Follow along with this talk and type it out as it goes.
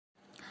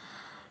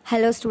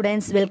Hello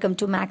students, welcome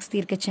to Max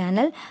Thirka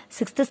channel.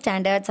 6th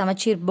standard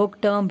Samachir book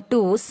term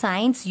 2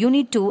 science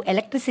unit 2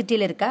 electricity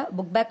la irukka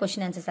book back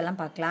question answers ellam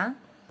paakalam.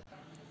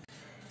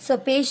 So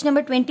page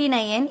number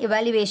 29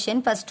 evaluation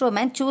first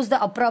Roman choose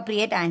the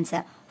appropriate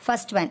answer.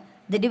 First one,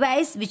 the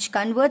device which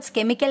converts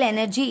chemical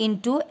energy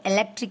into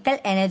electrical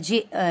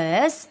energy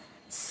is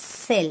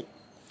cell.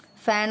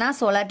 Fan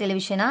solar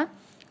television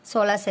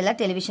solar cell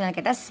television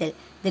ketta cell.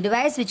 The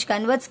device which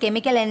converts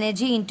chemical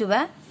energy into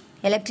a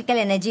electrical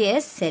energy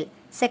is cell.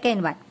 Second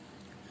one,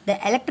 the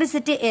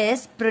electricity is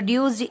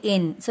produced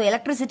in. So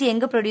electricity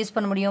enga produce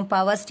panna mudiyum?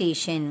 Power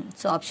station.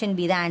 So option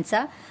B the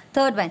answer.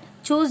 Third one,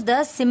 choose the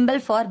symbol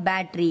for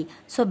battery.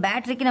 So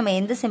battery ku nama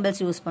endha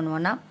symbols use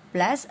பண்ணுவோம்னா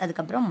plus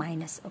adukaprom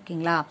minus.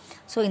 ஓகேங்களா?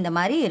 So இந்த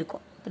மாதிரி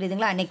இருக்கும்.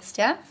 புரியுதுங்களா? Next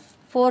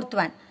fourth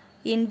one,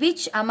 in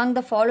which among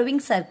the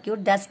following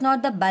circuit does not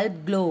the bulb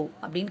glow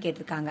அப்படினு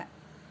கேட்டிருக்காங்க.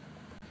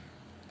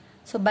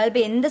 So bulb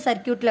எந்த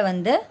சர்க்யூட்ல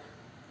வந்து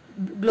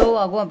glow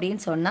ஆகும்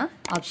அப்படினு சொன்னா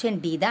option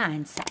D the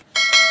answer.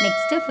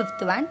 Next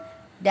fifth one,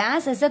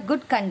 gas is a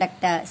good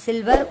conductor.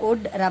 Silver,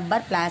 wood, rubber,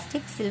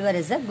 plastic. Silver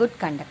is a good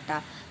conductor.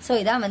 So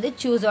இதான் வந்து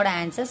choose ஓட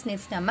answers.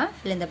 Next நம்ம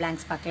fill in the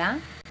blanks பார்க்கலாம்.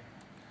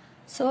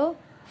 So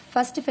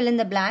first fill in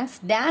the blanks.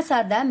 Dash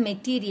are the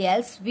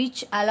materials which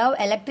allow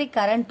electric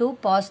current to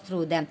pass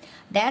through them.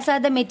 Dash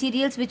are the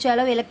materials which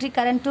allow electric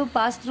current to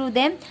pass through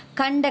them.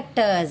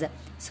 Conductors.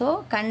 So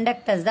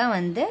conductors தான்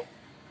வந்து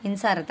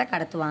மின்சாரத்தை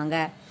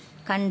கடத்துவாங்க.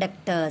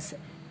 Conductors.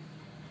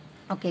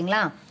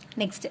 ஓகேங்களா?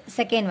 Next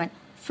second one,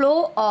 flow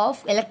of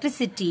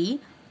electricity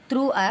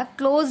through a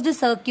closed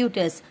circuit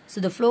is. So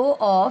the flow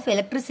of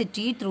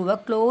electricity through a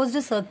closed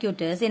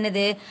circuit is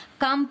என்னது?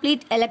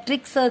 Complete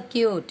electric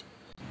circuit.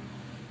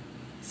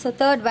 So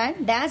third one,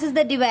 dash is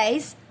the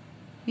device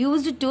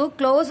used to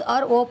close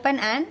or open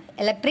an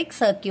electric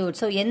circuit.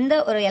 So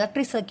எந்த ஒரு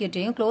electric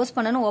circuitையும் close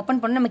பண்ணனும் open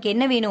பண்ணனும் நமக்கு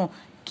என்ன வேணும்?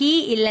 Key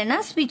இல்லனா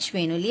switch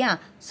வேணும் இல்லையா?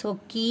 So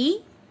key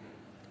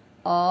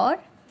or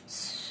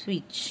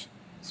switch.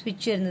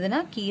 Switch இருந்ததுனா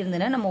key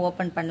இருந்ததுனா நம்ம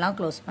open பண்ணலாம்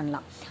close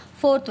பண்ணலாம்.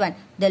 Fourth one,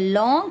 the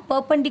long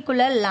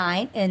perpendicular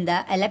line in the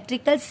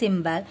electrical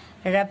symbol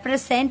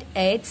represent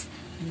its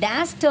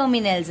dash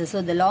terminals.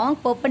 So the long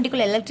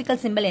perpendicular electrical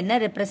symbol என்ன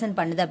represent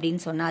பண்ணுது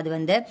அப்படினு சொன்னா அது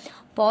வந்து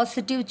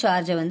positive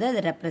charge வந்து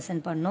அது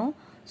represent பண்ணும்.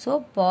 So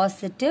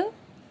positive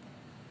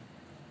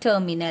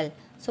terminal.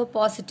 So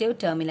positive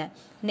terminal.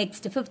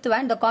 Next fifth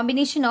one, the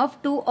combination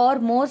of two or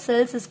more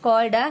cells is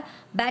called a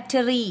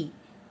battery.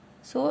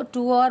 So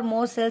two or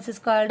more cells is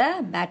called a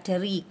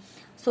battery.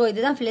 So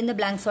இதுதான் fill in the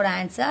blanks ஓட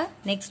answer.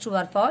 Next true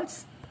or false.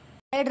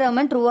 Third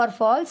Roman true or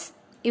false.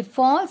 If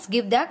false,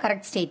 give the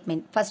correct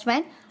statement. First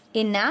one,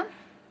 in a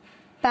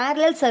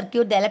parallel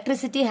circuit the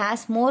electricity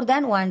has more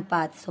than one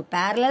path. So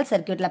parallel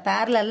circuit la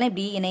parallel na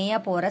இப்படி இணையா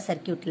போற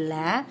circuitல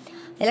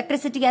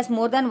electricity has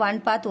more than one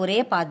path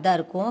ஒரே path தான்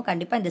இருக்கும்.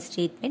 கண்டிப்பா இந்த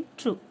statement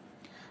true.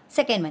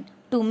 Second one,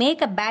 to make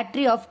a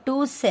battery of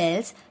two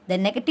cells, the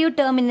negative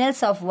terminals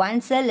of one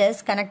cell is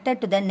connected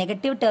to the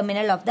negative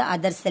terminal of the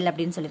other cell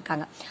அப்படின்னு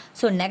சொல்லிருக்காங்க.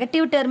 So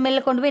negative terminal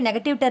கொண்டு போய்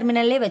negative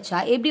terminalலே வச்சா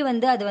எப்படி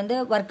வந்து அது வந்து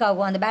work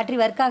ஆகும்? அந்த battery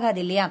work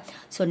ஆகாது இல்லையா?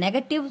 So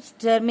negative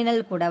terminal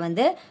கூட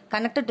வந்து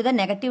connected to the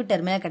negative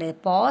terminal கிடையாது.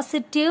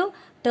 Positive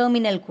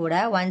terminal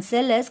கூட one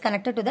cell is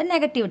connected to the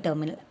negative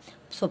terminal.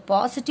 So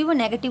positive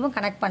negative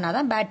connect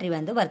பண்ணாதான் battery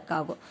வந்து work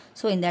ஆகும்.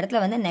 So இந்த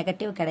இடத்துல வந்து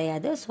negative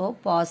கிடையாது. So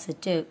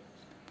positive.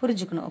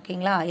 புரிஞ்சுக்கணும்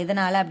ஓகேங்களா?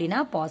 எதனால அப்படின்னா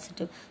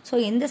பாசிட்டிவ். ஸோ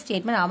இந்த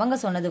ஸ்டேட்மெண்ட் அவங்க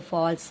சொன்னது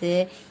ஃபால்ஸு.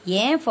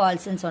 ஏன்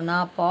ஃபால்ஸ்ன்னு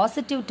சொன்னால்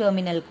பாசிட்டிவ்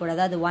டெர்மினல் கூட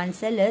அதாவது one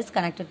sell is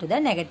connected to the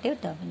negative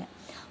terminal.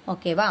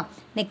 ஓகேவா?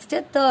 நெக்ஸ்ட்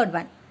தேர்ட்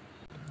ஒன்,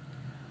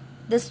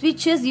 த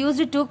ஸ்விட்ச் is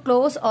used to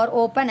close R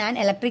open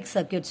and electric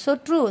circuit. So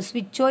true,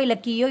 ஸ்விட்சோ இல்லை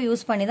கீயோ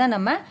யூஸ் பண்ணி தான்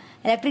நம்ம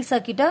எலக்ட்ரிக்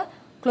சர்க்கியூட்டை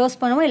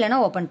க்ளோஸ் பண்ணுவோம்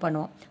இல்லைனா ஓப்பன்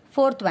பண்ணுவோம்.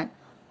 Fourth one,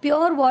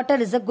 pure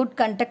water is a good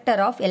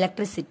conductor of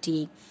electricity.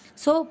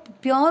 So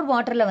pure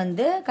வாட்டரில்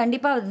வந்து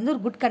கண்டிப்பாக வந்து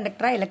ஒரு குட்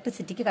கண்டக்டராக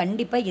எலக்ட்ரிசிட்டிக்கு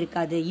கண்டிப்பாக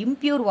இருக்காது.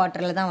 இம்பியூர்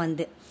வாட்டரில் தான்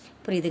வந்து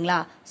புரியுதுங்களா?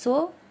 ஸோ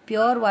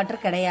பியோர்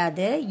வாட்டர்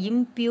கிடையாது,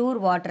 இம்பியூர்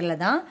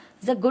வாட்டரில் தான்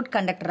is a good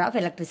conductor of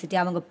electricity.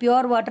 அவங்க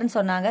பியோர் வாட்டர்னு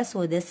சொன்னாங்க. So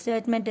this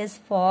statement is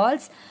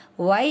false.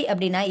 Y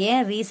அப்படின்னா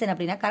ஏன் ரீசன்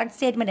அப்படின்னா கரெக்ட்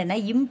ஸ்டேட்மெண்ட் என்ன?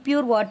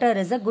 Impure water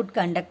is a good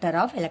conductor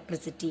of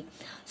electricity.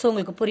 So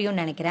உங்களுக்கு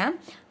புரியும்னு நினைக்கிறேன்.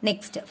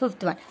 Next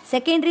fifth one,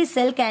 secondary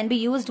sell can be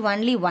used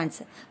only once.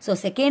 So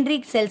secondary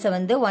செல்ஸை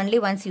வந்து only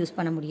once use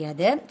பண்ண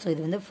முடியாது. ஸோ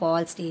இது வந்து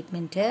ஃபால்ஸ்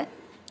ஸ்டேட்மெண்ட்டு.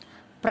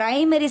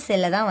 ப்ரைமரி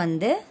செல்லை தான்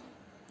வந்து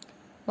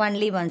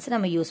ஒன்லி ஒன்ஸ்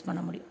நம்ம யூஸ்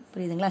பண்ண முடியும்.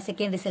 புரியுதுங்களா?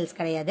 செகண்டரி செல்ஸ்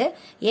கிடையாது.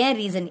 ஏன்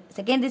reason?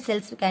 Secondary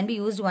cells can be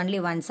used only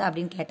once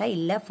அப்படின்னு கேட்டால்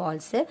இல்லை,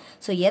 ஃபால்ஸு.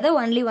 ஸோ எதை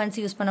ஒன்லி ஒன்ஸ்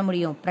யூஸ் பண்ண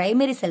முடியும்?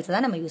 பிரைமரி செல்ஸ்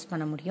தான் நம்ம யூஸ்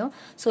பண்ண முடியும்.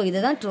 ஸோ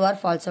இதுதான் ட்ரூ ஆர்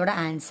ஃபால்ஸோட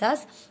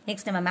ஆன்சர்ஸ்.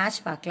 நெக்ஸ்ட் நம்ம மேட்ச்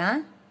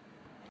பார்க்கலாம்.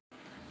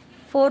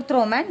 Fourth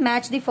Roman,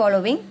 match the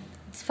following.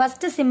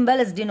 First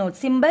simple is denote.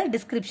 Simple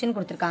description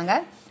கொடுத்துருக்காங்க.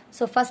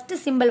 ஸோ ஃபர்ஸ்ட்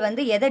சிம்பிள்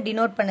வந்து எதை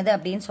டினோட் பண்ணுது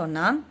அப்படின்னு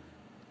சொன்னால்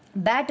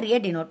பேட்டரியை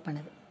டினோட்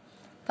பண்ணுது.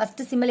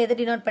 ஃபர்ஸ்ட் சிம்பிள் எதை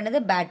டினோட் பண்ணுது?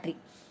 பேட்டரி.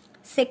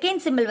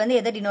 செகண்ட் சிம்பிள் வந்து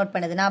எதை டினோட்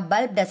பண்ணுதுன்னா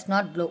பல்ப் டஸ்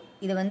நாட் க்ளோ.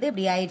 இது வந்து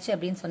இப்படி ஆயிடுச்சு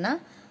அப்படின்னு சொன்னால்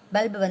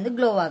பல்ப் வந்து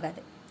க்ளோ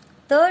ஆகாது.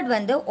 தேர்ட்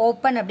வந்து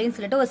ஓப்பன் அப்படின்னு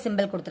சொல்லிட்டு ஒரு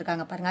சிம்பிள்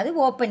கொடுத்துருக்காங்க பாருங்க, அது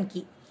open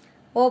key.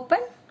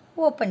 Open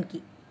open key.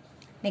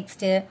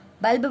 Next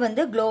bulb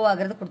வந்து க்ளோ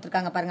ஆகிறது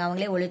கொடுத்துருக்காங்க பாருங்கள்,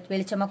 அவங்களே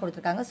வெளிச்சமாக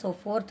கொடுத்துருக்காங்க. So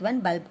fourth one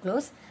bulb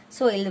close.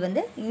 So இது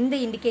வந்து இந்த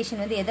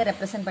இண்டிகேஷன் வந்து எதை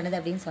ரெப்ரசென்ட் பண்ணுது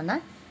அப்படின்னு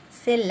சொன்னால்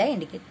செல்லை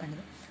இண்டிகேட்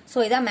பண்ணுது. ஸோ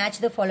இதான் match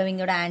the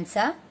ஃபாலோவிங்கோட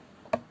answer.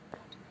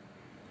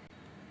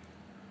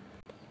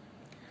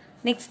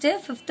 Next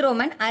fifth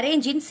Roman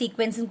arrange in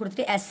sequence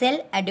கொடுத்துட்டு a cell,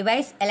 a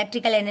device,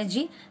 electrical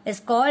energy is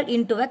called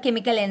into a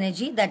chemical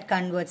energy that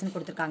converts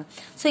கொடுத்துருக்காங்க.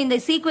 ஸோ இந்த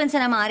சீக்வன்ஸை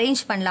நம்ம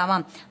அரேஞ்ச் பண்ணலாமா?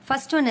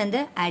 ஃபர்ஸ்ட் ஒன்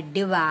வந்து a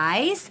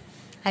device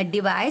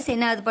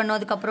என்ன அது பண்ணோம்,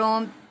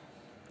 அதுக்கப்புறம்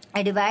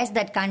a device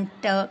that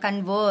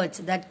converts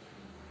that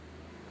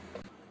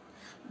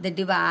the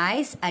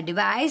device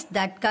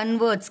that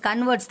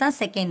converts தான்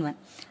second one.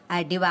 a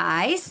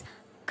device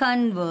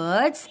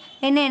converts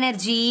என்ன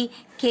energy,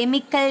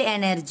 chemical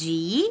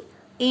energy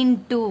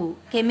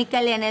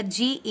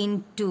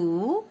into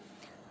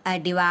a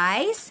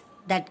device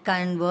that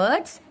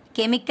converts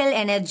chemical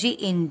energy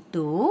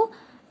into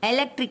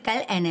electrical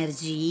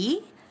energy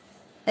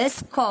is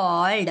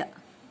called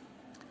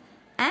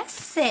a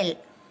cell.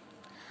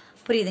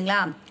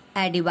 புரியுதுங்களா?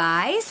 a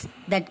device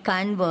that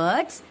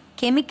converts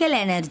chemical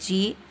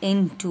energy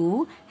into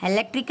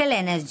electrical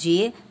energy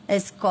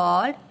is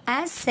called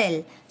as cell.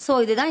 So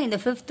இதுதான் இந்த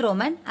fifth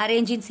Roman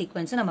arranging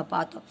சீக்வன்ஸும் நம்ம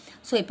பார்த்தோம்.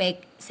 So இப்போ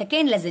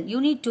second lesson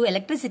unit 2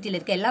 எலக்ட்ரிசிட்டியில்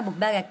இருக்க எல்லா book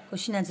back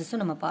question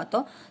ஆன்சர்ஸும் நம்ம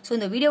பார்த்தோம். ஸோ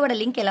இந்த வீடியோவோட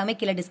லிங்க் எல்லாமே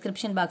கீழே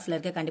டிஸ்கிரிப்ஷன் பாக்ஸில்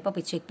இருக்க, கண்டிப்பாக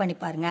போய் செக் பண்ணி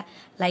பாருங்கள்,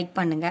 லைக்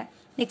பண்ணுங்கள்.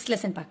 நெக்ஸ்ட்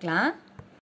லெசன் பார்க்கலாம்.